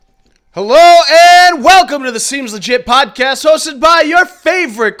Hello and welcome to the Seems Legit podcast, hosted by your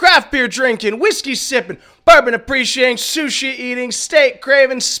favorite craft beer drinking, whiskey sipping, bourbon appreciating, sushi eating, steak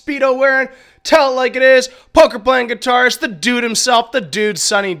craving, Speedo wearing, tell it like it is, poker playing guitarist, the dude himself, the dude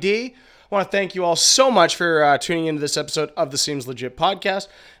Sunny D. I want to thank you all so much for tuning into this episode of the Seems Legit podcast,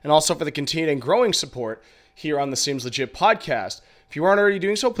 and also for the continued and growing support here on the Seems Legit podcast. If you aren't already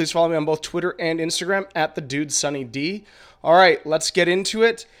doing so, please follow me on both Twitter and Instagram at the dude Sunny D. All right, let's get into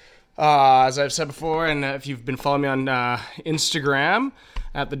it. As I've said before, and if you've been following me on Instagram,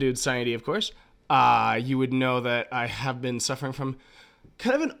 at the dude Sunny D, of course, you would know that I have been suffering from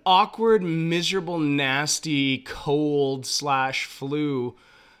kind of an awkward, miserable, nasty cold/flu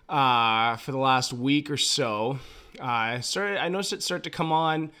for the last week or so. I noticed it start to come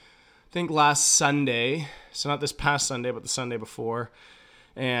on, I think last Sunday, so not this past Sunday, but the Sunday before,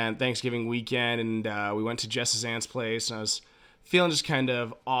 and Thanksgiving weekend, and we went to Jess's aunt's place, and I was feeling just kind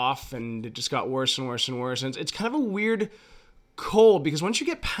of off, and it just got worse and worse and worse. And it's kind of a weird cold because once you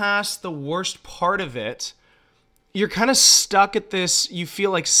get past the worst part of it, you're kind of stuck at this, you feel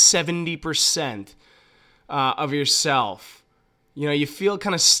like 70% of yourself. You know, you feel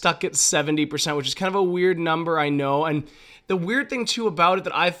kind of stuck at 70%, which is kind of a weird number, I know. And the weird thing, too, about it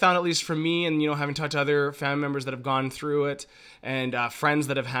that I've found, at least for me, and, you know, having talked to other family members that have gone through it and friends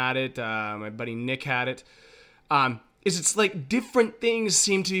that have had it, my buddy Nick had it, is it's like different things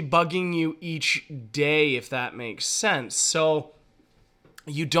seem to be bugging you each day, if that makes sense. So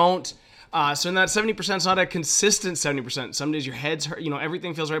you don't, so in that 70%, it's not a consistent 70%. Some days your head's hurt, you know,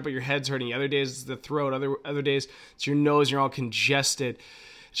 everything feels right, but your head's hurting. Other days it's the throat, other days it's your nose, you're all congested.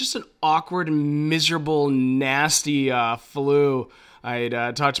 It's just an awkward, miserable, nasty flu.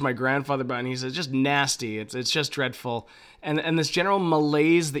 I'd talked to my grandfather about it, and he said, it's just nasty. It's just dreadful. And this general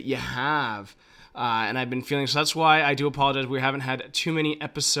malaise that you have, and I've been feeling, so that's why I do apologize. We haven't had too many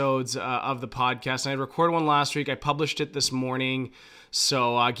episodes of the podcast. And I recorded one last week. I published it this morning,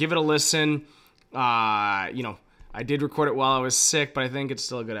 so give it a listen. You know, I did record it while I was sick, but I think it's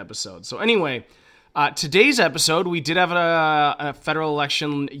still a good episode. So anyway, today's episode, we did have a federal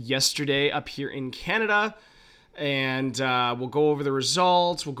election yesterday up here in Canada, and we'll go over the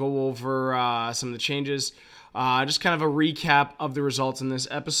results. We'll go over some of the changes. Just kind of a recap of the results in this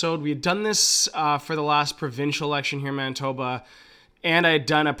episode. We had done this for the last provincial election here in Manitoba, and I had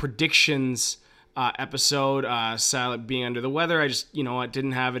done a predictions episode. Sadly, being under the weather, I just, I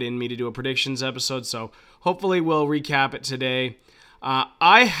didn't have it in me to do a predictions episode, so hopefully we'll recap it today.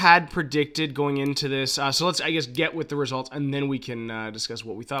 I had predicted going into this, so let's, I guess, get with the results, and then we can discuss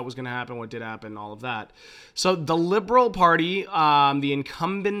what we thought was going to happen, what did happen, all of that. So the Liberal Party, the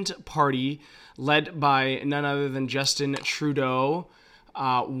incumbent party, led by none other than Justin Trudeau,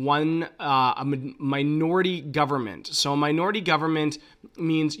 won a minority government. So a minority government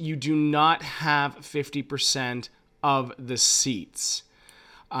means you do not have 50% of the seats.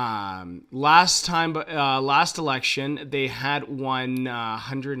 Last election, they had won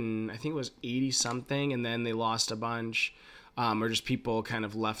 100 and I think it was 80 something, and then they lost a bunch, or just people kind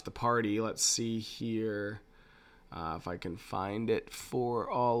of left the party. Let's see here. If I can find it for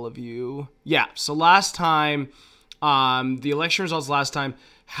all of you. Yeah, so last time, the election results last time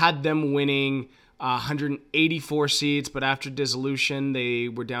had them winning 184 seats, but after dissolution, they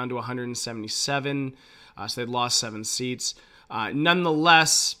were down to 177, so they'd lost 7 seats.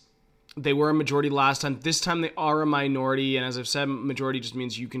 Nonetheless, they were a majority last time. This time they are a minority, and as I've said, majority just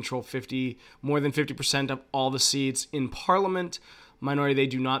means you control more than 50% of all the seats in Parliament. Minority, they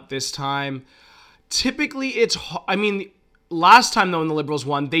do not this time. Typically, last time, though, when the Liberals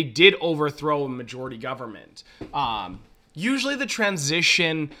won, they did overthrow a majority government. Usually the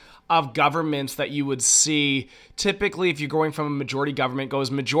transition of governments that you would see, typically, if you're going from a majority government,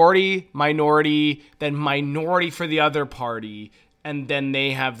 goes majority, minority, then minority for the other party, and then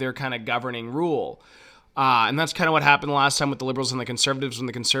they have their kind of governing rule. And that's kind of what happened last time with the Liberals and the Conservatives, when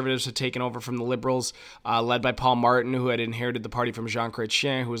the Conservatives had taken over from the Liberals, led by Paul Martin, who had inherited the party from Jean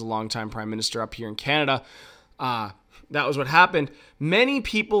Chrétien, who was a longtime prime minister up here in Canada. That was what happened. Many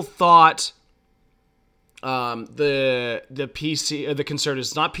people thought the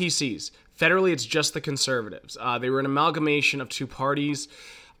Conservatives, not PCs. Federally, it's just the Conservatives. They were an amalgamation of two parties.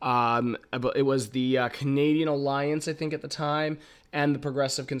 It was the Canadian Alliance, I think, at the time, and the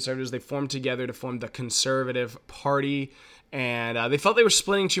Progressive Conservatives. They formed together to form the Conservative Party, and they felt they were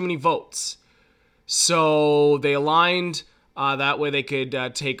splitting too many votes. So they aligned that way they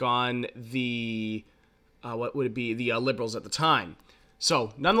could take on the, the Liberals at the time.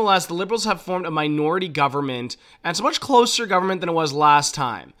 So, nonetheless, the Liberals have formed a minority government, and it's a much closer government than it was last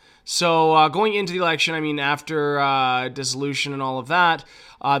time. So, going into the election, after dissolution and all of that,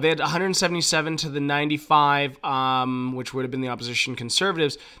 they had 177 to the 95, which would have been the opposition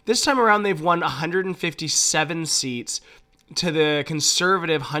Conservatives. This time around, they've won 157 seats to the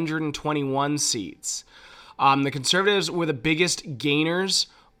Conservative 121 seats. The Conservatives were the biggest gainers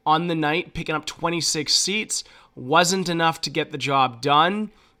on the night, picking up 26 seats. Wasn't enough to get the job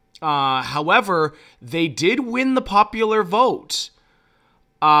done. However, they did win the popular vote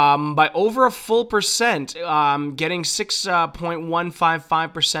by over a full percent, getting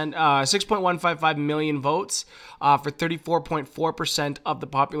 6.155 million votes for 34.4% of the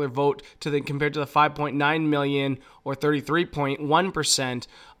popular vote compared to the 5.9 million or 33.1%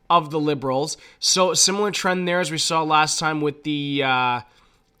 of the Liberals. So a similar trend there as we saw last time with the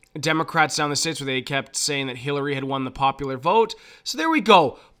Democrats down the states, where they kept saying that Hillary had won the popular vote. So there we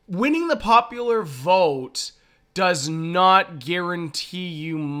go. Winning the popular vote does not guarantee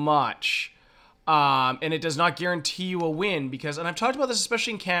you much. And it does not guarantee you a win because, and I've talked about this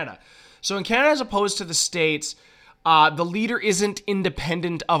especially in Canada. So in Canada, as opposed to the States, the leader isn't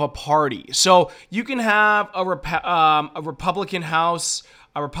independent of a party. So you can have a Republican House,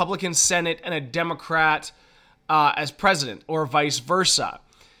 a Republican Senate, and a Democrat as president, or vice versa.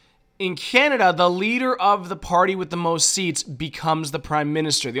 In Canada, the leader of the party with the most seats becomes the prime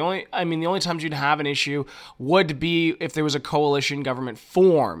minister. The only times you'd have an issue would be if there was a coalition government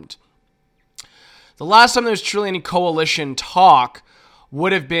formed. The last time there was truly any coalition talk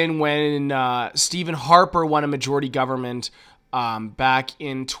would have been when Stephen Harper won a majority government back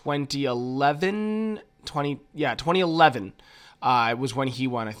in 2011. 2011 was when he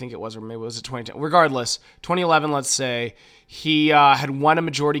won. I think it was, or maybe it was 2010. Regardless, 2011, let's say. He had won a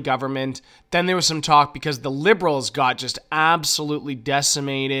majority government. Then there was some talk because the Liberals got just absolutely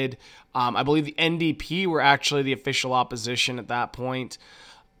decimated. I believe the NDP were actually the official opposition at that point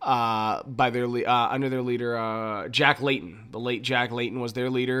by their under their leader, Jack Layton. The late Jack Layton was their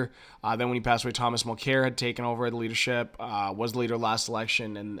leader. Then when he passed away, Thomas Mulcair had taken over the leadership, was the leader last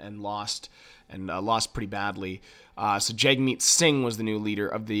election and lost pretty badly. So Jagmeet Singh was the new leader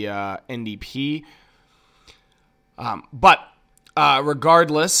of the NDP. But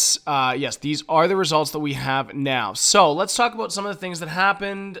regardless, yes, these are the results that we have now. So let's talk about some of the things that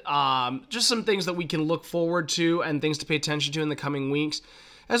happened, just some things that we can look forward to and things to pay attention to in the coming weeks.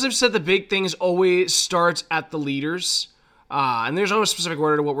 As I've said, the big things always starts at the leaders. And there's no specific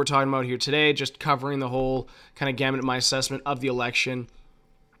order to what we're talking about here today, just covering the whole kind of gamut of my assessment of the election.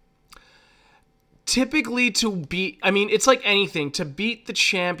 Typically it's like anything. To beat the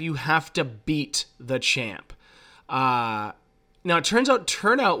champ, you have to beat the champ. Now, it turns out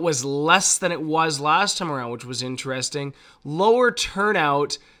turnout was less than it was last time around, which was interesting. Lower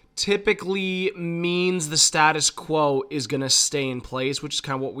turnout typically means the status quo is going to stay in place, which is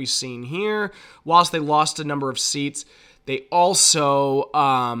kind of what we've seen here. Whilst they lost a number of seats, they also,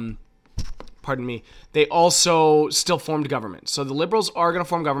 they also still formed government. So the Liberals are going to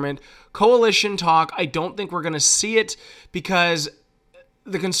form government. Coalition talk, I don't think we're going to see it because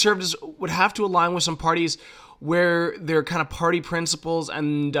the Conservatives would have to align with some parties where their kind of party principles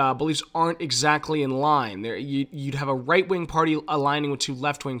and beliefs aren't exactly in line. You'd have a right-wing party aligning with two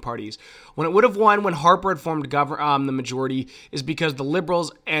left-wing parties. When it would have won when Harper had formed the majority is because the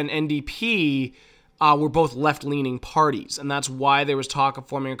Liberals and NDP were both left-leaning parties, and that's why there was talk of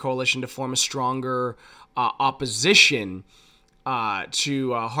forming a coalition to form a stronger opposition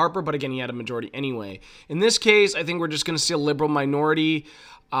to Harper, but again, he had a majority anyway. In this case, I think we're just going to see a Liberal minority,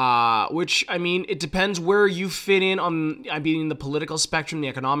 which, it depends where you fit in on, the political spectrum, the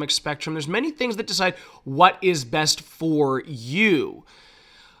economic spectrum. There's many things that decide what is best for you.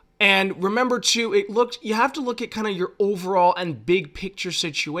 And remember, too, you have to look at kind of your overall and big picture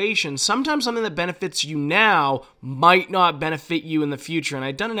situation. Sometimes something that benefits you now might not benefit you in the future. And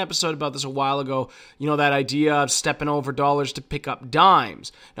I'd done an episode about this a while ago, that idea of stepping over dollars to pick up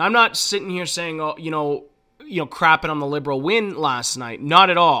dimes. Now, I'm not sitting here saying, crapping on the Liberal win last night.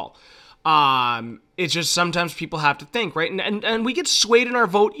 Not at all. It's just sometimes people have to think, right? And we get swayed in our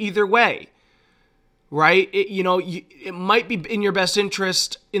vote either way. Right? It might be in your best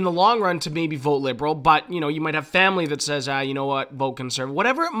interest in the long run to maybe vote Liberal, but, you might have family that says, vote Conservative,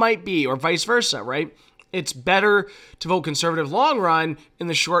 whatever it might be, or vice versa, right? It's better to vote Conservative long run, in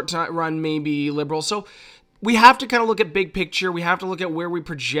the short run, maybe Liberal. So we have to kind of look at big picture. We have to look at where we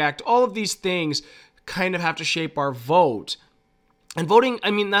project. All of these things kind of have to shape our vote. And voting,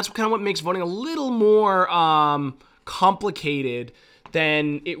 that's kind of what makes voting a little more complicated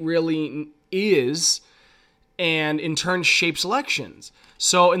than it really is. and in turn shapes elections.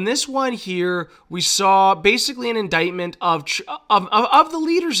 So in this one here, we saw basically an indictment of the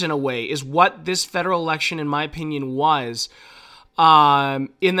leaders in a way, is what this federal election, in my opinion, was.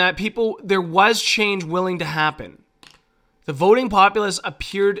 In that there was change willing to happen. The voting populace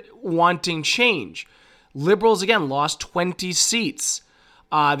appeared wanting change. Liberals, again, lost 20 seats.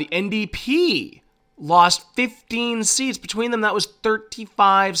 The NDP lost 15 seats. Between them, that was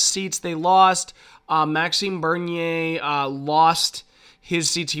 35 seats they lost. Maxime Bernier lost his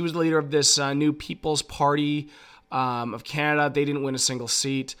seats. He was the leader of this new People's Party of Canada. They didn't win a single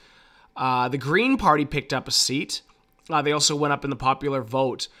seat. The Green Party picked up a seat. They also went up in the popular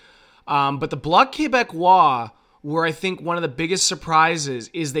vote. But the Bloc Québécois were, I think, one of the biggest surprises,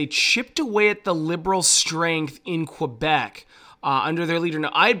 is they chipped away at the Liberal strength in Quebec under their leader.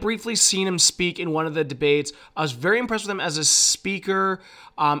 Now, I had briefly seen him speak in one of the debates. I was very impressed with him as a speaker,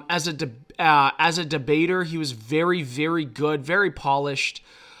 as a debater. He was very, very good, very polished.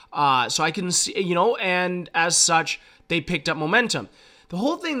 So I can see, and as such, they picked up momentum. The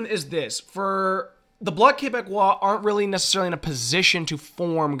whole thing is this: for the Bloc Québécois aren't really necessarily in a position to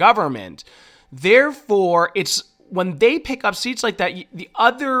form government. Therefore, it's when they pick up seats like that, the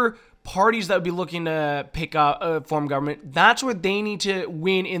other parties that would be looking to pick up form government, that's where they need to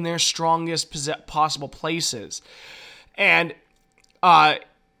win in their strongest possible places. And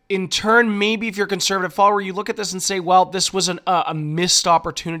in turn, maybe if you're a conservative follower, you look at this and say, well, this was a missed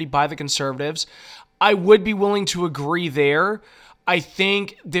opportunity by the Conservatives. I would be willing to agree there. I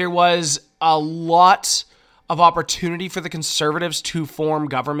think there was a lot of opportunity for the Conservatives to form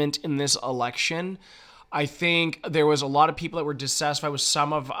government in this election. I think there was a lot of people that were dissatisfied with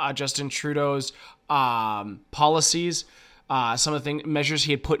some of Justin Trudeau's policies, some of the measures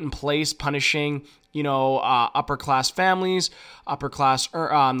he had put in place, punishing, upper class families, upper class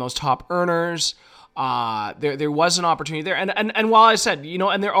those top earners. There was an opportunity there, and while I said,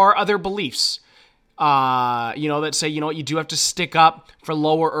 and there are other beliefs, that say, you do have to stick up for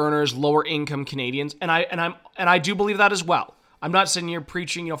lower earners, lower income Canadians, and I do believe that as well. I'm not sitting here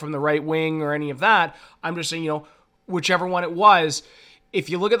preaching, from the right wing or any of that. I'm just saying, whichever one it was,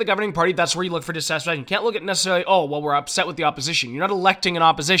 if you look at the governing party, that's where you look for dissatisfaction. You can't look at necessarily, we're upset with the opposition. You're not electing an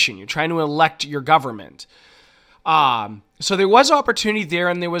opposition. You're trying to elect your government. So there was opportunity there,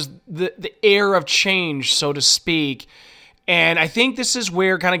 and there was the air of change, so to speak. And I think this is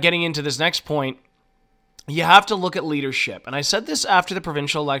where, kind of getting into this next point, you have to look at leadership. And I said this after the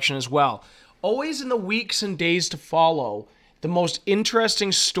provincial election as well. Always in the weeks and days to follow, the most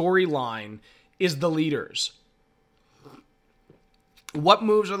interesting storyline is the leaders. What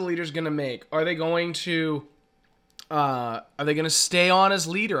moves are the leaders going to make? Are they going to stay on as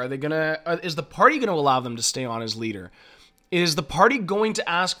leader? Is the party going to allow them to stay on as leader? Is the party going to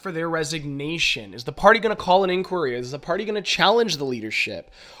ask for their resignation? Is the party going to call an inquiry? Is the party going to challenge the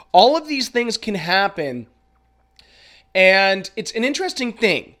leadership? All of these things can happen, and it's an interesting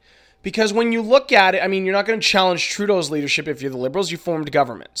thing. Because when you look at it, you're not going to challenge Trudeau's leadership if you're the Liberals. You formed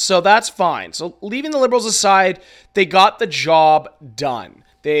government. So that's fine. So leaving the Liberals aside, they got the job done.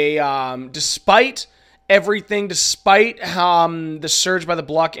 They, despite everything, despite the surge by the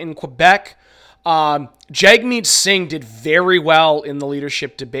Bloc in Quebec, Jagmeet Singh did very well in the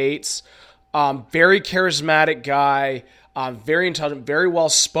leadership debates. Very charismatic guy, very intelligent, very well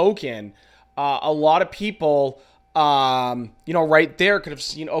spoken. A lot of people... right there could have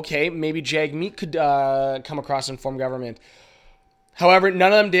seen, okay, maybe Jagmeet could come across and form government. However,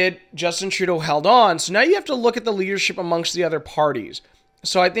 none of them did. Justin Trudeau held on. So now you have to look at the leadership amongst the other parties.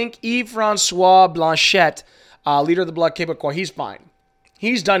 So I think Yves-François Blanchet, leader of the Bloc Québécois, he's fine.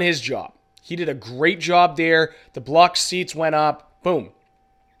 He's done his job. He did a great job there. The Bloc seats went up. Boom.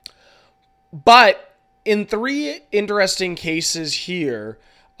 But in three interesting cases here,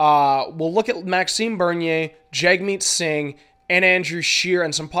 we'll look at Maxime Bernier, Jagmeet Singh, and Andrew Scheer,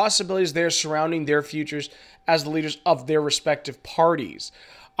 and some possibilities there surrounding their futures as the leaders of their respective parties.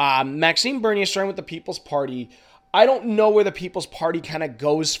 Maxime Bernier, starting with the People's Party, I don't know where the People's Party kind of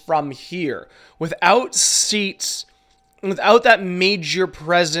goes from here. Without seats, without that major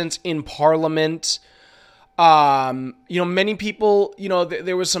presence in Parliament, many people,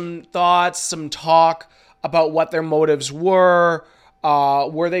 there was some thoughts, some talk about what their motives were.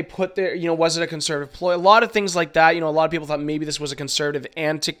 Were they put there, was it a conservative ploy? A lot of things like that. A lot of people thought maybe this was a conservative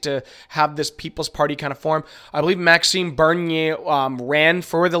antic to have this People's Party kind of form. I believe Maxime Bernier ran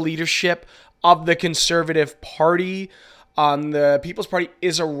for the leadership of the Conservative Party. The People's Party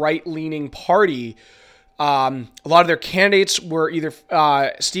is a right-leaning party. A lot of their candidates were either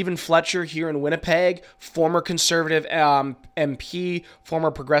Stephen Fletcher here in Winnipeg, former Conservative MP, former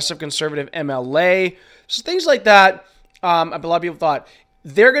Progressive Conservative MLA. So things like that. A lot of people thought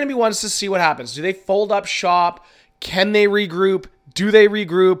they're going to be ones to see what happens. Do they fold up shop? Can they regroup? Do they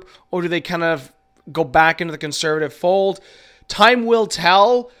regroup? Or do they kind of go back into the Conservative fold? Time will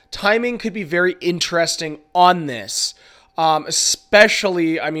tell. Timing could be very interesting on this.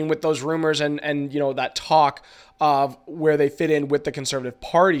 Especially, with those rumors and that talk of where they fit in with the Conservative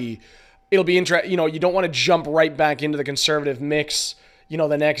Party. It'll be interesting. You don't want to jump right back into the Conservative mix,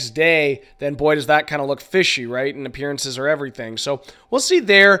 the next day. Then, boy, does that kind of look fishy, right? And appearances are everything. So we'll see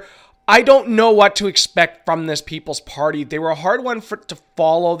there. I don't know what to expect from this People's Party. They were a hard one to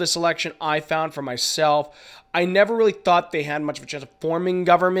follow this election, I found for myself. I never really thought they had much of a chance of forming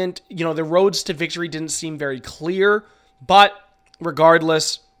government. The roads to victory didn't seem very clear. But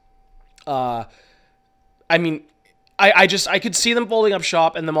regardless, I could see them folding up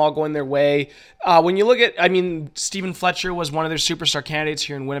shop and them all going their way. When you look at, Stephen Fletcher was one of their superstar candidates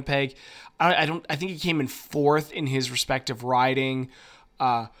here in Winnipeg. I think he came in fourth in his respective riding.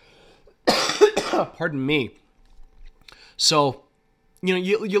 Pardon me. So,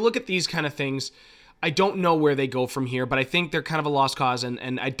 you look at these kind of things. I don't know where they go from here, but I think they're kind of a lost cause,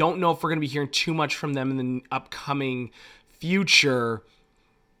 and I don't know if we're going to be hearing too much from them in the upcoming future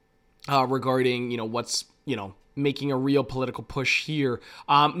regarding, what's, making a real political push here.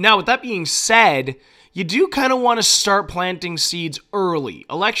 Now, with that being said, you do kind of want to start planting seeds early.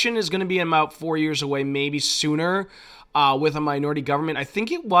 Election is going to be about 4 years away, maybe sooner, with a minority government. I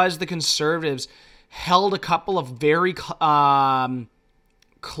think it was the Conservatives held a couple of very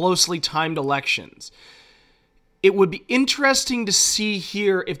closely timed elections. It would be interesting to see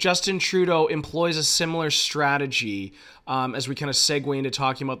here if Justin Trudeau employs a similar strategy as we kind of segue into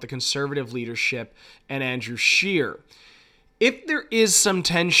talking about the Conservative leadership and Andrew Scheer. If there is some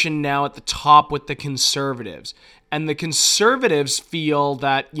tension now at the top with the Conservatives, and the Conservatives feel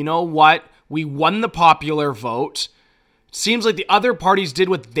that, we won the popular vote, seems like the other parties did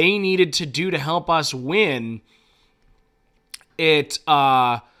what they needed to do to help us win,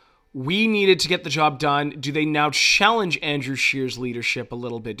 we needed to get the job done. Do they now challenge Andrew Scheer's leadership a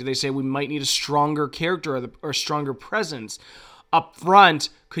little bit? Do they say we might need a stronger character or stronger presence up front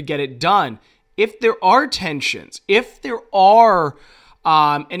could get it done? If there are tensions, if there are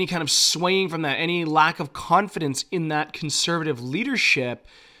any kind of swaying from that, any lack of confidence in that Conservative leadership,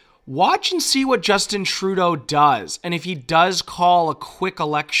 watch and see what Justin Trudeau does. And if he does call a quick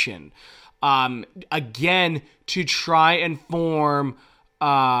election, again, to try and form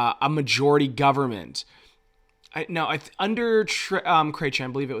a majority government. Under Chrétien, I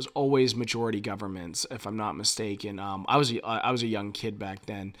believe it was always majority governments, if I'm not mistaken. I was a young kid back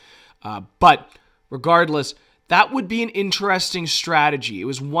then. But regardless, that would be an interesting strategy. It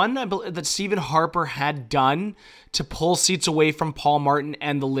was one that Stephen Harper had done to pull seats away from Paul Martin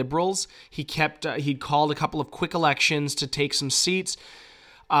and the Liberals. He'd called a couple of quick elections to take some seats.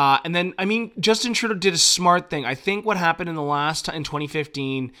 And then, Justin Trudeau did a smart thing. I think what happened in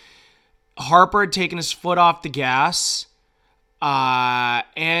 2015, Harper had taken his foot off the gas,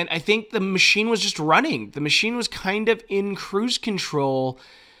 and I think the machine was just running. The machine was kind of in cruise control,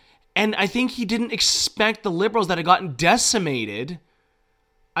 and I think he didn't expect the Liberals that had gotten decimated.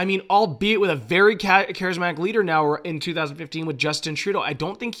 Albeit with a very charismatic leader now in 2015 with Justin Trudeau, I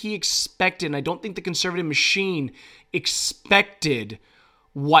don't think he expected, and I don't think the Conservative machine expected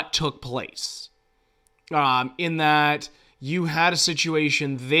what took place. In that you had a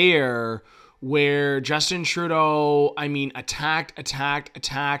situation there where Justin Trudeau, attacked,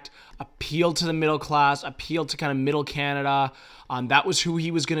 appealed to the middle class, appealed to kind of middle Canada. That was who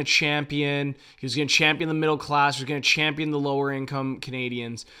he was going to champion. He was going to champion the middle class. He was going to champion the lower income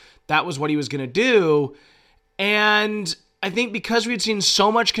Canadians. That was what he was going to do. And I think because we had seen so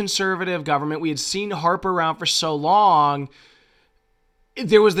much Conservative government, we had seen Harper around for so long,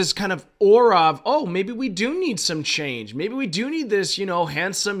 there was this kind of aura of, maybe we do need some change. Maybe we do need this,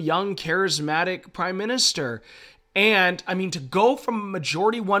 handsome, young, charismatic prime minister. And, to go from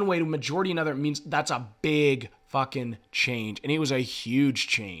majority one way to majority another means that's a big fucking change. And it was a huge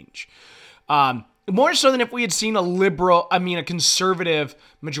change. More so than if we had seen a Conservative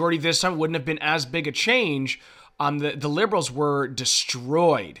majority this time, it wouldn't have been as big a change. The Liberals were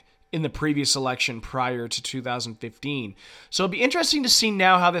destroyed in the previous election prior to 2015. So it'll be interesting to see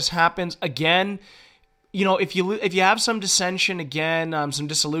now how this happens. Again, if you have some dissension again, some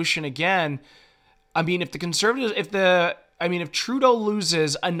dissolution again, if the Conservatives, if Trudeau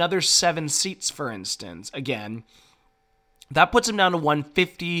loses another 7 seats, for instance, again, That puts him down to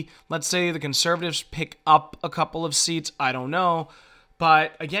 150. Let's say the Conservatives pick up a couple of seats. I don't know.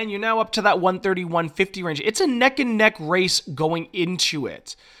 But again, you're now up to that 130, 150 range. It's a neck and neck race going into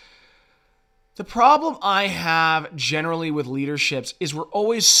it. The problem I have generally with leaderships is we're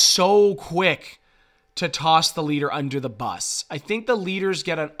always so quick to toss the leader under the bus. I think the leaders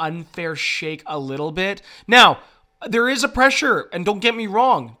get an unfair shake a little bit. Now, there is a pressure, and don't get me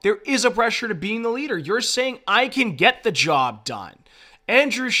wrong, there is a pressure to being the leader. You're saying, I can get the job done.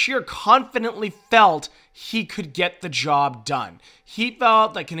 Andrew Scheer confidently felt he could get the job done. He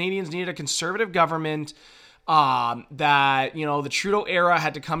felt that Canadians needed a conservative government, that, the Trudeau era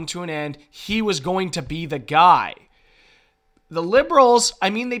had to come to an end. He was going to be the guy. The Liberals,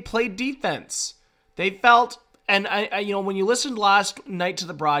 they played defense. They felt, and when you listened last night to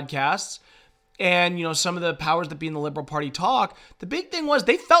the broadcasts and, some of the powers that be in the Liberal Party talk, the big thing was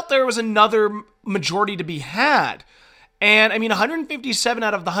they felt there was another majority to be had. And 157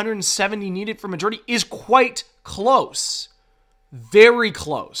 out of the 170 needed for majority is quite close. Very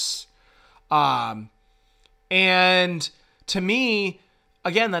close. And to me,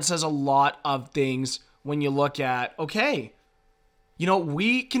 again, that says a lot of things when you look at, okay,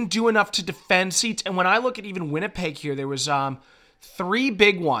 we can do enough to defend seats. And when I look at even Winnipeg here, there was 3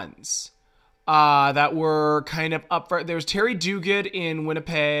 big ones that were kind of up for. There was Terry Duguid in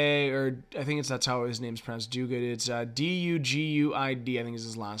Winnipeg, or I think that's how his name's pronounced, Duguid. It's Duguid, I think is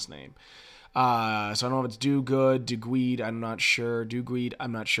his last name. So I don't know if it's Duguid, I'm not sure. Duguid,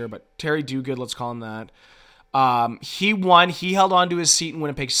 I'm not sure, but Terry Duguid, let's call him that. He won. He held on to his seat in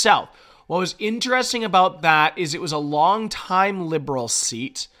Winnipeg South. What was interesting about that is it was a long-time Liberal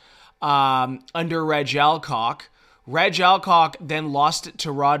seat under Reg Alcock. Reg Alcock then lost it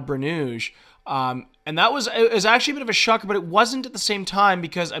to Rod Bernouge. And it was actually a bit of a shocker, but it wasn't at the same time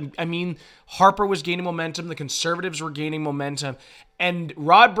because, Harper was gaining momentum, the Conservatives were gaining momentum, and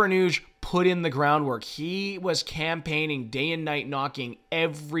Rod Bernouge put in the groundwork. He was campaigning day and night, knocking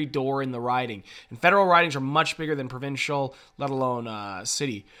every door in the riding. And federal ridings are much bigger than provincial, let alone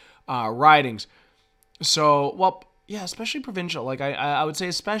city ridings. So, especially provincial. Like, I would say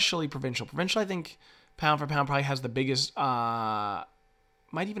especially provincial. Provincial, I think, pound for pound, probably has the biggest, might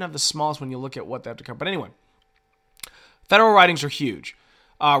even have the smallest when you look at what they have to cover. But anyway, federal ridings are huge.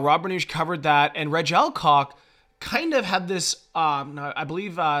 Rod Bernouge covered that, and Reg Alcock kind of had this, I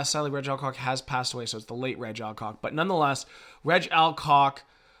believe sadly Reg Alcock has passed away, so it's the late Reg Alcock. But nonetheless, Reg Alcock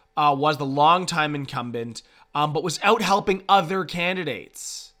was the longtime incumbent, but was out helping other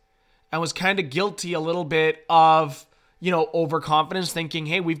candidates and was kind of guilty a little bit of, overconfidence, thinking,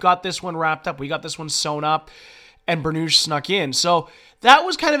 hey, we've got this one wrapped up, we got this one sewn up, and Bernouge snuck in. So that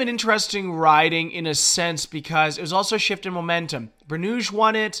was kind of an interesting riding in a sense because it was also a shift in momentum. Bernouge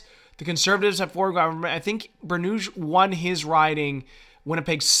won it. The Conservatives had formed government. I think Bernouge won his riding,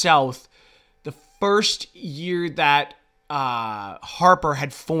 Winnipeg South, the first year that Harper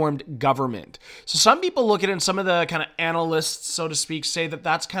had formed government. So some people look at it, and some of the kind of analysts, so to speak, say that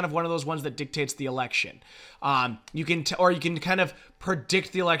that's kind of one of those ones that dictates the election. You can kind of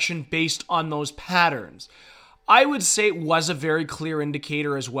predict the election based on those patterns. I would say it was a very clear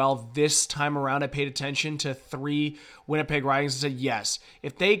indicator as well. This time around, I paid attention to 3 Winnipeg ridings and said, yes,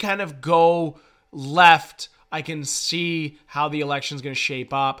 if they kind of go left, I can see how the election's going to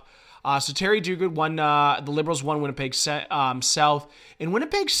shape up. So Terry Duguid won, the Liberals won Winnipeg South. In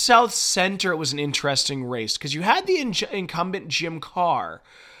Winnipeg South Centre, it was an interesting race because you had the incumbent Jim Carr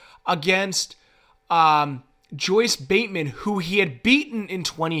against Joyce Bateman, who he had beaten in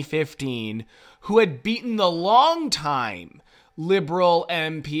 2015, who had beaten the longtime Liberal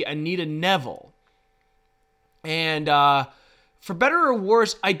MP Anita Neville. And for better or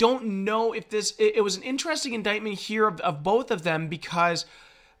worse, I don't know if it was an interesting indictment here of both of them because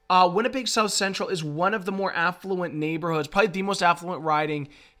Winnipeg South Central is one of the more affluent neighborhoods, probably the most affluent riding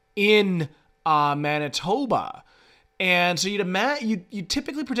in Manitoba. And so you'd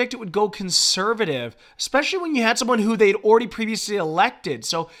typically predict it would go conservative, especially when you had someone who they'd already previously elected.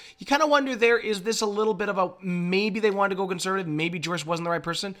 So you kind of wonder there, is this a little bit of a, maybe they wanted to go conservative, maybe Joyce wasn't the right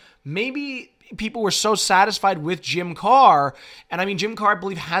person, maybe people were so satisfied with Jim Carr, and Jim Carr, I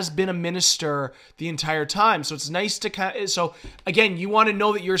believe, has been a minister the entire time, so it's nice to so again, you want to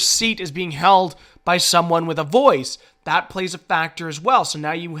know that your seat is being held by someone with a voice. That plays a factor as well. So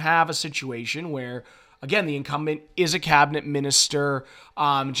now you have a situation where, again, the incumbent is a cabinet minister.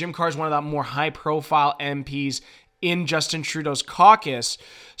 Jim Carr is one of the more high-profile MPs in Justin Trudeau's caucus.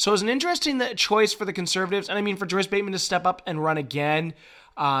 So it's an interesting choice for the Conservatives, and for Joyce Bateman to step up and run again.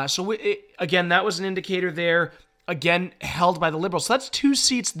 Again, that was an indicator there, again, held by the Liberals. So that's 2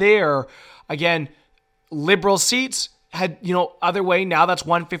 seats there. Again, Liberal seats, had, other way. Now that's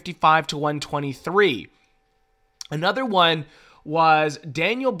 155 to 123. Another one was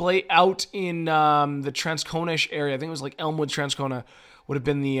Daniel Blake out in the Transcona-ish area. I think it was like Elmwood, Transcona would have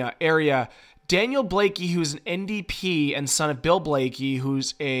been the area. Daniel Blakey, who's an NDP and son of Bill Blakey,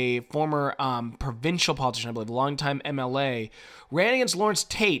 who's a former provincial politician, I believe, longtime MLA, ran against Lawrence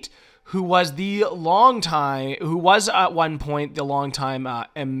Tate, who was at one point the longtime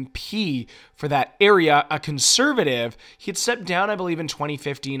MP for that area, a conservative. He had stepped down, I believe, in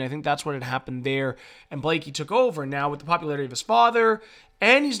 2015. I think that's what had happened there. And Blakey took over. Now, with the popularity of his father,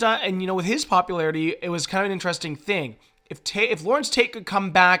 and with his popularity, it was kind of an interesting thing. If Lawrence Tate could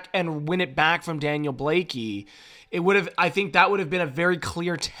come back and win it back from Daniel Blakey, I think that would have been a very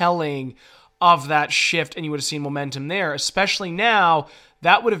clear telling of that shift, and you would have seen momentum there, especially now.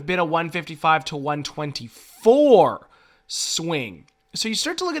 That would have been a 155 to 124 swing. So you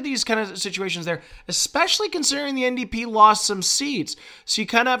start to look at these kind of situations there, especially considering the NDP lost some seats. So you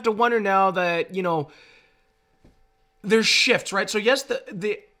kind of have to wonder now that, there's shifts, right? So yes,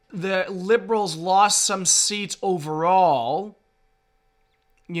 the Liberals lost some seats overall,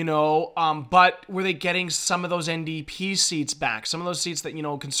 but were they getting some of those NDP seats back? Some of those seats that,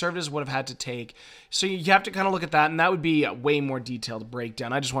 Conservatives would have had to take. So you have to kind of look at that, and that would be a way more detailed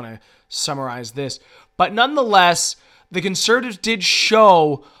breakdown. I just want to summarize this. But nonetheless, the Conservatives did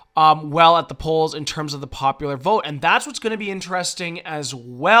show well at the polls in terms of the popular vote, and that's what's going to be interesting as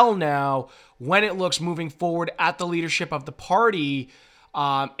well now when it looks moving forward at the leadership of the party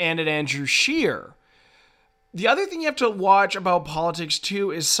and at Andrew Scheer. The other thing you have to watch about politics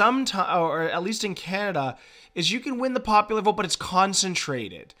too is or at least in Canada, is you can win the popular vote, but it's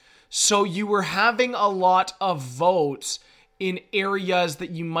concentrated. So you were having a lot of votes in areas that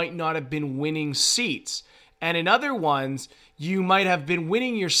you might not have been winning seats. And in other ones, you might have been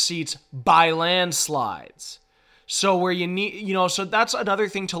winning your seats by landslides. So where you need, so that's another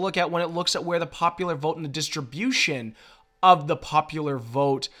thing to look at when it looks at where the popular vote and the distribution of the popular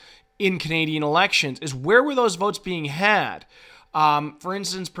vote in Canadian elections is where were those votes being had? For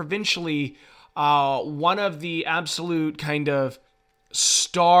instance, provincially, one of the absolute kind of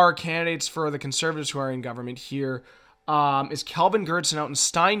star candidates for the Conservatives who are in government here is Kelvin Goertzen out in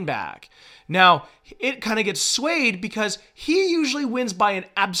Steinbach. Now, it kind of gets swayed because he usually wins by an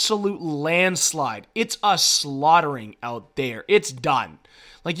absolute landslide. It's a slaughtering out there. It's done.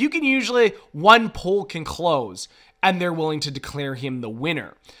 Like, you can usually, one poll can close, and they're willing to declare him the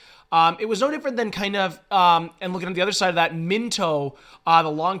winner. It was no different than kind of, and looking at the other side of that, Minto, the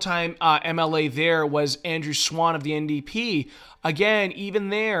longtime MLA there was Andrew Swan of the NDP. Again, even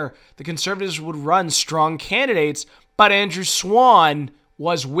there, the Conservatives would run strong candidates, but Andrew Swan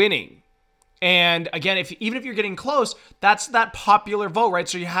was winning. And again, even if you're getting close, that's that popular vote, right?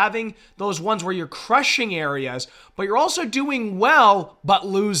 So you're having those ones where you're crushing areas, but you're also doing well, but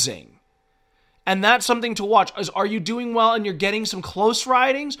losing. And that's something to watch. Are you doing well and you're getting some close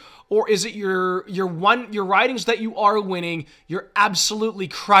ridings? Or is it your ridings that you are winning, you're absolutely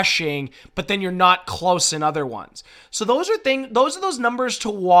crushing, but then you're not close in other ones? So those are those numbers to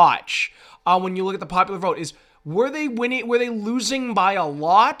watch when you look at the popular vote. Is were they losing by a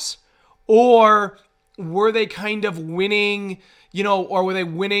lot? Or were they kind of winning, or were they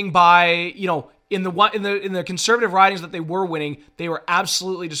winning by, in the conservative ridings that they were winning, they were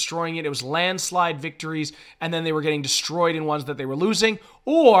absolutely destroying it. It was landslide victories, and then they were getting destroyed in ones that they were losing.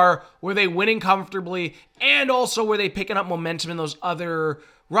 Or were they winning comfortably, and also were they picking up momentum in those other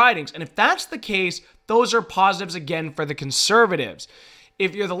ridings? And if that's the case, those are positives again for the Conservatives.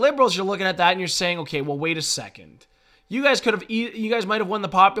 If you're the Liberals, you're looking at that and you're saying, okay, well, wait a second. You guys might have won the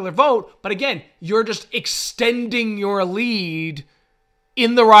popular vote, but again, you're just extending your lead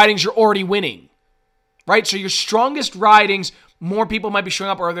in the ridings you're already winning. Right? So your strongest ridings, more people might be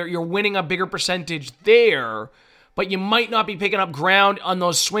showing up, or you're winning a bigger percentage there, but you might not be picking up ground on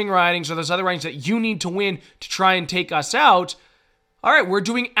those swing ridings or those other ridings that you need to win to try and take us out. All right, we're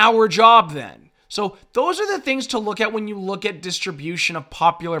doing our job then. So those are the things to look at when you look at distribution of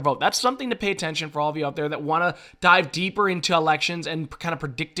popular vote. That's something to pay attention for all of you out there that want to dive deeper into elections and kind of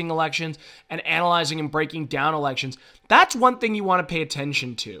predicting elections and analyzing and breaking down elections. That's one thing you want to pay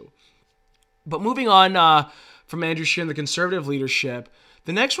attention to. But moving on from Andrew Scheer and the Conservative leadership,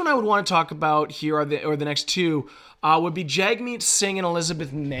 the next one I would want to talk about here, the next two, would be Jagmeet Singh and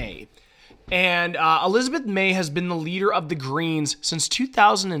Elizabeth May. And Elizabeth May has been the leader of the Greens since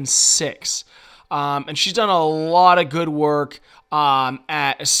 2006. And she's done a lot of good work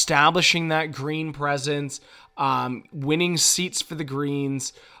at establishing that Green presence, winning seats for the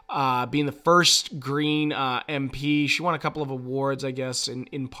Greens, being the first Green MP. She won a couple of awards, I guess,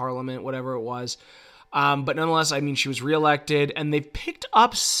 in Parliament, whatever it was. But nonetheless, I mean, she was reelected, and they've picked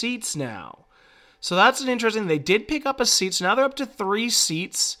up seats now. So that's an interesting. They did pick up a seat, so now they're up to 3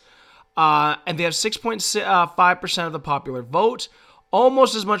 seats, and they have 6.5% of the popular vote,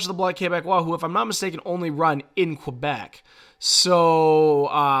 almost as much as the Bloc Québécois, who, if I'm not mistaken, only run in Quebec.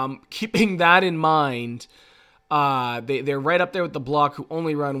 So keeping that in mind, they're right up there with the Bloc, who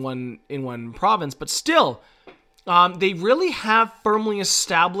only run in one province, but still, they really have firmly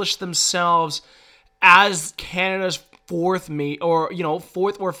established themselves as Canada's fourth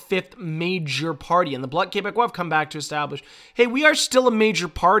or fifth major party. And the Bloc Québécois have come back to establish, hey, we are still a major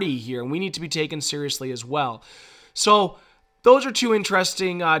party here, and we need to be taken seriously as well. So those are two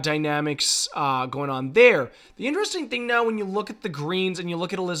interesting dynamics going on there. The interesting thing now, when you look at the Greens and you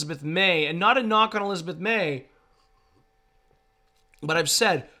look at Elizabeth May, and not a knock on Elizabeth May, but I've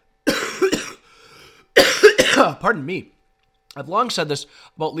said, pardon me, I've long said this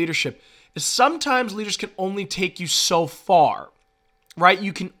about leadership, is sometimes leaders can only take you so far, right?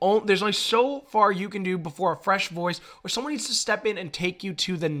 There's only so far you can do before a fresh voice or someone needs to step in and take you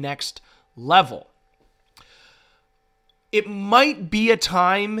to the next level. It might be a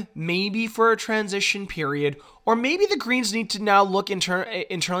time maybe for a transition period, or maybe the Greens need to now look internally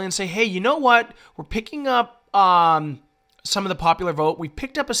and say, hey, you know what? We're picking up some of the popular vote. We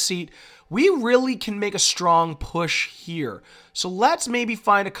picked up a seat. We really can make a strong push here. So let's maybe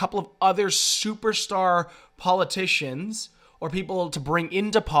find a couple of other superstar politicians or people to bring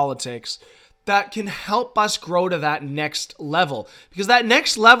into politics that can help us grow to that next level. Because that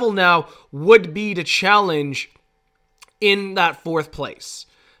next level now would be to challenge in that 4th place.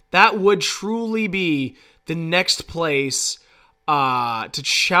 That would truly be the next place to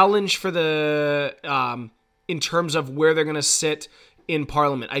challenge for the in terms of where they're going to sit in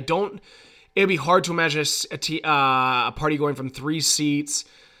Parliament. It'd be hard to imagine a party going from 3 seats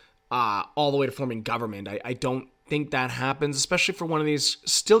all the way to forming government. I don't think that happens, especially for one of these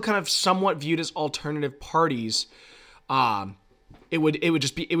still kind of somewhat viewed as alternative parties. It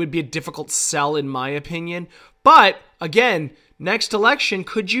would be a difficult sell, in my opinion. But again, next election,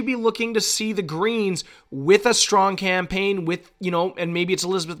 could you be looking to see the Greens with a strong campaign, with, and maybe it's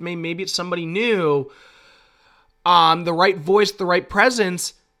Elizabeth May, maybe it's somebody new, the right voice, the right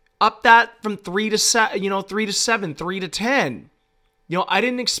presence, up that from 3 to 7, 3 to 10. I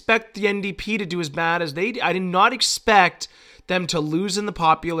didn't expect the NDP to do as bad as they did. I did not expect them to lose in the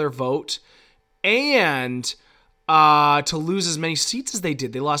popular vote and to lose as many seats as they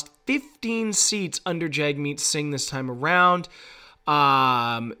did. They lost 15 seats under Jagmeet Singh this time around.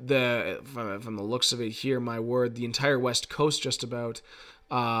 From the looks of it here, my word, the entire West Coast just about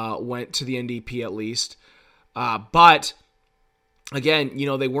went to the NDP at least. But again,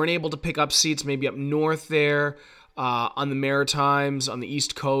 they weren't able to pick up seats maybe up north there, on the Maritimes, on the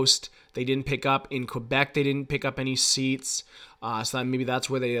East Coast. They didn't pick up. In Quebec, they didn't pick up any seats. So maybe that's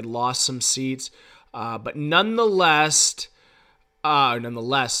where they had lost some seats. But nonetheless,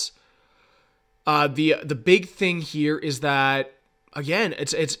 the big thing here is that, again,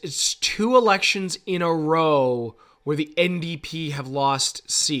 it's 2 elections in a row where the NDP have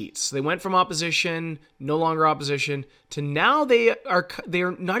lost seats. They went from opposition, no longer opposition, to now they are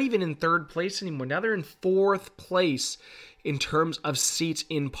not even in 3rd place anymore. Now they're in 4th place in terms of seats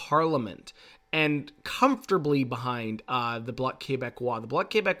in Parliament, and comfortably behind the Bloc Québécois. The Bloc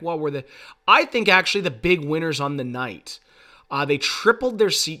Québécois were I think actually the big winners on the night. They tripled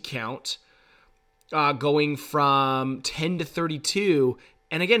their seat count, going from 10 to 32,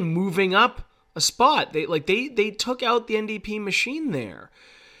 and again moving up a spot. They took out the NDP machine there.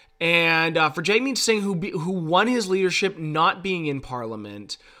 And for Jagmeet Singh, who won his leadership not being in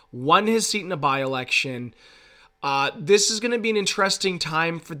Parliament, won his seat in a by-election, this is going to be an interesting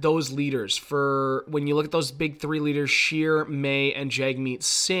time for those leaders. For when you look at those big 3 leaders, Scheer, May, and Jagmeet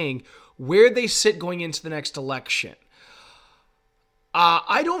Singh, where they sit going into the next election.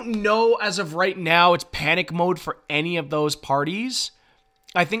 I don't know as of right now it's panic mode for any of those parties.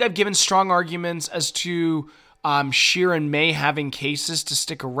 I think I've given strong arguments as to Scheer and May having cases to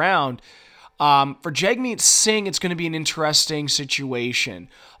stick around. For Jagmeet Singh, it's going to be an interesting situation.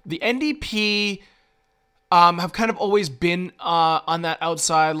 The NDP have kind of always been on that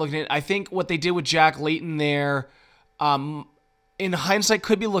outside looking at. I think what they did with Jack Layton there, in hindsight,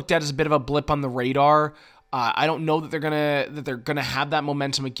 could be looked at as a bit of a blip on the radar. I don't know that they're gonna have that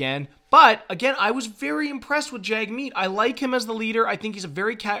momentum again. But again, I was very impressed with Jagmeet. I like him as the leader. I think he's a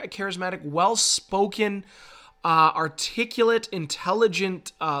very charismatic, well-spoken, articulate,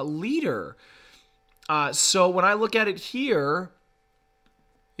 intelligent leader. So when I look at it here,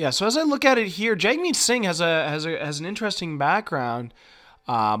 Jagmeet Singh has an interesting background.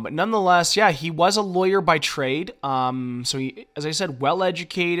 But nonetheless, yeah, he was a lawyer by trade. So he, as I said,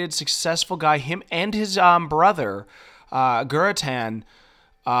 well-educated, successful guy. Him and his brother, Guratan,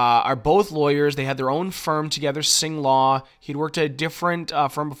 are both lawyers. They had their own firm together, Singh Law. He'd worked at a different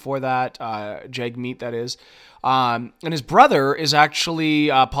firm before that, Jagmeet, that is. And his brother is actually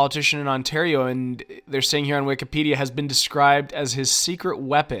a politician in Ontario, and they're saying here on Wikipedia has been described as his secret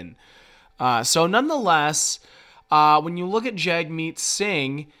weapon. So nonetheless, when you look at Jagmeet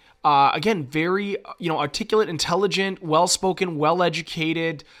Singh, again, very articulate, intelligent, well-spoken,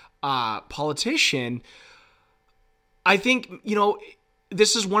 well-educated politician. I think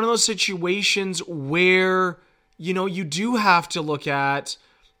this is one of those situations where you do have to look at.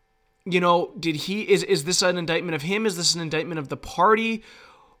 Is this an indictment of him? Is this an indictment of the party?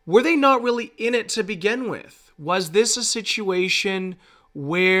 Were they not really in it to begin with? Was this a situation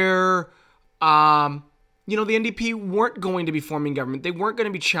where, the NDP weren't going to be forming government? They weren't going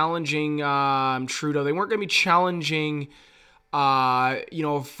to be challenging Trudeau. They weren't going to be challenging,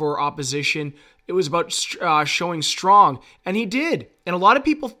 for opposition. It was about showing strong, and he did. And a lot of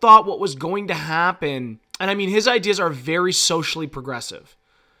people thought what was going to happen, and I mean, his ideas are very socially progressive.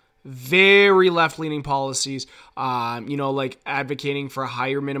 Very left-leaning policies, like advocating for a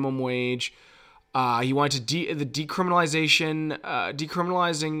higher minimum wage. He wanted to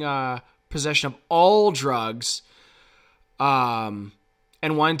decriminalizing possession of all drugs, and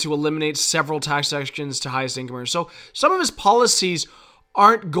wanted to eliminate several tax sections to highest income earners. So some of his policies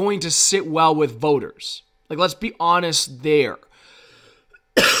aren't going to sit well with voters. Like, let's be honest there.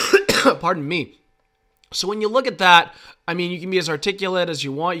 Pardon me. So when you look at that, I mean, you can be as articulate as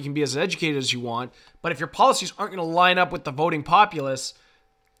you want, you can be as educated as you want, but if your policies aren't going to line up with the voting populace,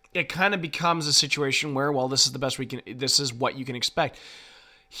 it kind of becomes a situation where, well, this is what you can expect.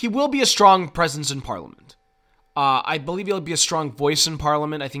 He will be a strong presence in Parliament. I believe he'll be a strong voice in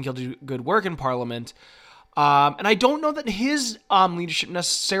Parliament. I think he'll do good work in Parliament. And I don't know that his leadership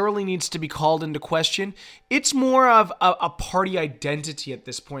necessarily needs to be called into question. It's more of a party identity at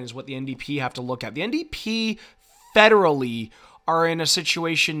this point is what the NDP have to look at. The NDP federally are in a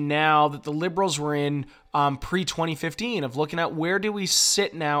situation now that the Liberals were in pre-2015 of looking at where do we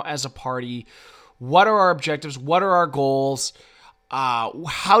sit now as a party? What are our objectives? What are our goals?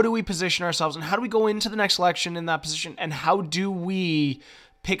 How do we position ourselves? And how do we go into the next election in that position? And how do we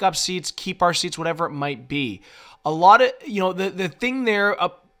pick up seats, keep our seats, whatever it might be? A lot of, the thing there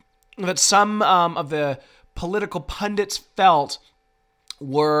that some of the political pundits felt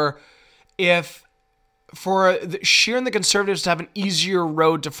were if for Scheer and the Conservatives to have an easier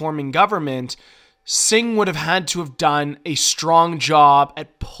road to forming government, Singh would have had to have done a strong job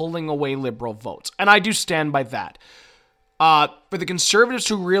at pulling away Liberal votes. And I do stand by that. For the Conservatives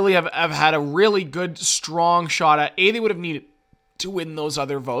who really have had a really good, strong shot at, they would have needed to win those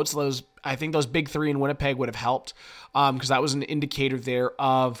other votes. I think those big three in Winnipeg would have helped because that was an indicator there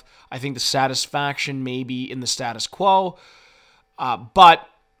of, I think, the satisfaction maybe in the status quo. But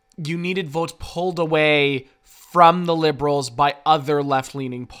you needed votes pulled away from the Liberals by other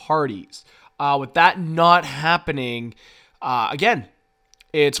left-leaning parties. With that not happening, again,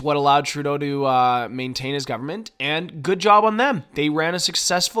 it's what allowed Trudeau to maintain his government, and good job on them. They ran a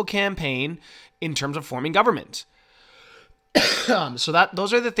successful campaign in terms of forming government. So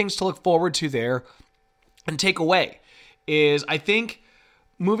those are the things to look forward to there and take away is, I think,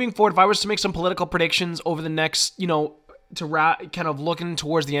 moving forward, if I was to make some political predictions over the next, kind of looking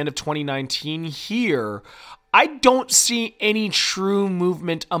towards the end of 2019 here, I don't see any true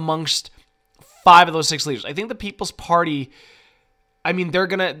movement amongst 5 of those 6 leaders. I think the People's Party, I mean,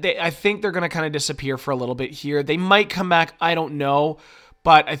 I think they're gonna kind of disappear for a little bit here. They might come back, I don't know,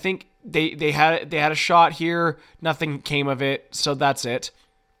 but I think they had a shot here. Nothing came of it, so that's it.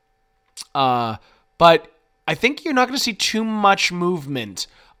 But I think you're not going to see too much movement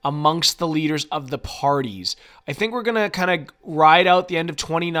amongst the leaders of the parties. I think we're going to kind of ride out the end of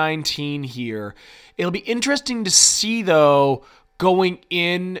 2019 here. It'll be interesting to see, though, going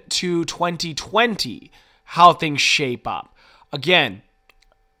into 2020, how things shape up. Again,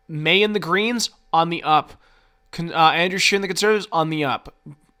 May and the Greens on the up. Andrew Scheer and the Conservatives on the up.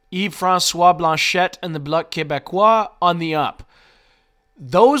 Yves-François Blanchet and the Bloc Québécois on the up.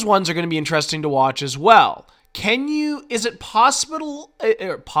 Those ones are going to be interesting to watch as well. Is it possible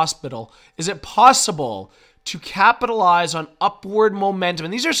to capitalize on upward momentum?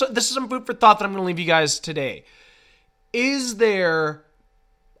 And this is some food for thought that I'm going to leave you guys today. Is there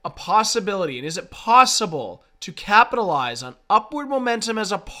a possibility, and is it possible to capitalize on upward momentum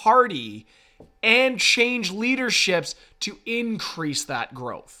as a party and change leaderships to increase that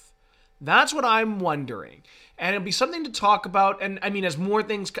growth? That's what I'm wondering. And it'll be something to talk about. And I mean, as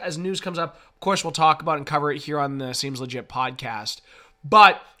news comes up, of course, we'll talk about and cover it here on the Seems Legit podcast.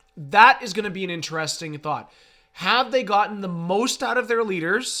 But that is going to be an interesting thought. Have they gotten the most out of their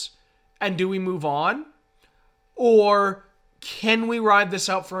leaders? And do we move on? Or can we ride this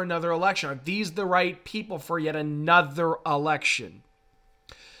out for another election? Are these the right people for yet another election?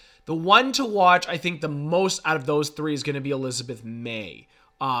 The one to watch, I think, the most out of those three is going to be Elizabeth May,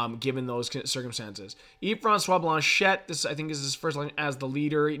 given those circumstances. Yves-Francois Blanchet, this I think is his first election as the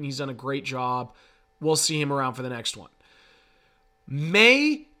leader, and he's done a great job. We'll see him around for the next one.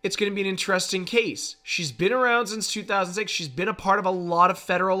 May, it's going to be an interesting case. She's been around since 2006. She's been a part of a lot of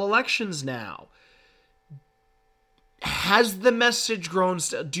federal elections now. Has the message grown?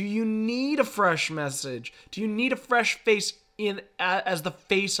 Do you need a fresh message? Do you need a fresh face as the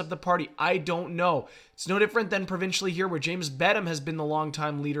face of the party? I don't know. It's no different than provincially here, where James Bedham has been the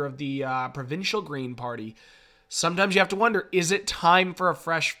longtime leader of the provincial Green Party. Sometimes you have to wonder, is it time for a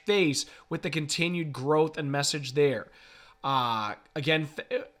fresh face with the continued growth and message there? Again,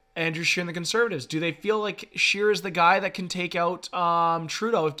 Andrew Scheer and the Conservatives, do they feel like Scheer is the guy that can take out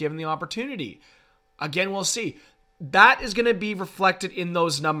Trudeau if given the opportunity? Again, we'll see. That is going to be reflected in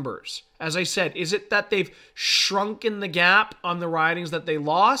those numbers. As I said, is it that they've shrunken the gap on the ridings that they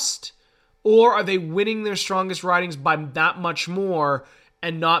lost? Or are they winning their strongest ridings by that much more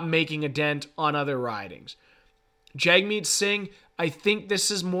and not making a dent on other ridings? Jagmeet Singh, I think this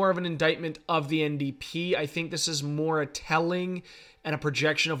is more of an indictment of the NDP. I think this is more a telling and a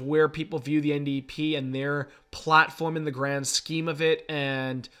projection of where people view the NDP and their platform in the grand scheme of it.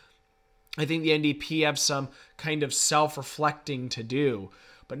 And I think the NDP have some kind of self-reflecting to do.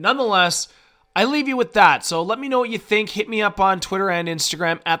 But nonetheless, I leave you with that. So let me know what you think. Hit me up on Twitter and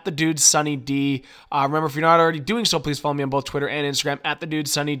Instagram at TheDudeSunnyD. Remember, if you're not already doing so, please follow me on both Twitter and Instagram at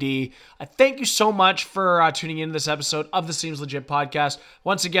TheDudeSunnyD. I thank you so much for tuning in to this episode of the Seems Legit podcast.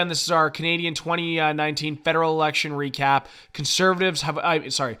 Once again, this is our Canadian 2019 federal election recap.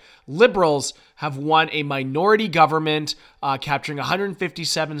 Liberals have won a minority government, capturing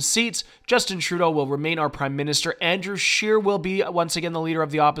 157 seats. Justin Trudeau will remain our prime minister. Andrew Scheer will be once again the leader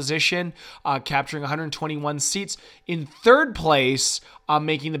of the opposition, capturing 121 seats. In third place,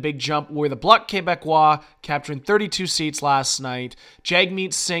 making the big jump, were the Bloc Québécois, capturing 32 seats last night.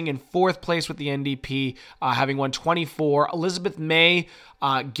 Jagmeet Singh in fourth place with the NDP, having won 24. Elizabeth May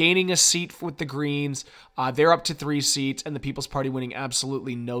gaining a seat with the Greens. They're up to 3 seats, and the People's Party winning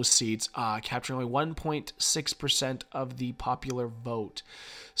absolutely no seats, capturing only 1.6% of the popular vote.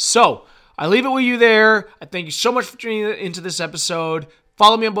 So, I leave it with you there. I thank you so much for tuning into this episode.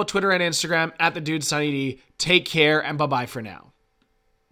 Follow me on both Twitter and Instagram at TheDudeSunnyD. Take care, and bye-bye for now.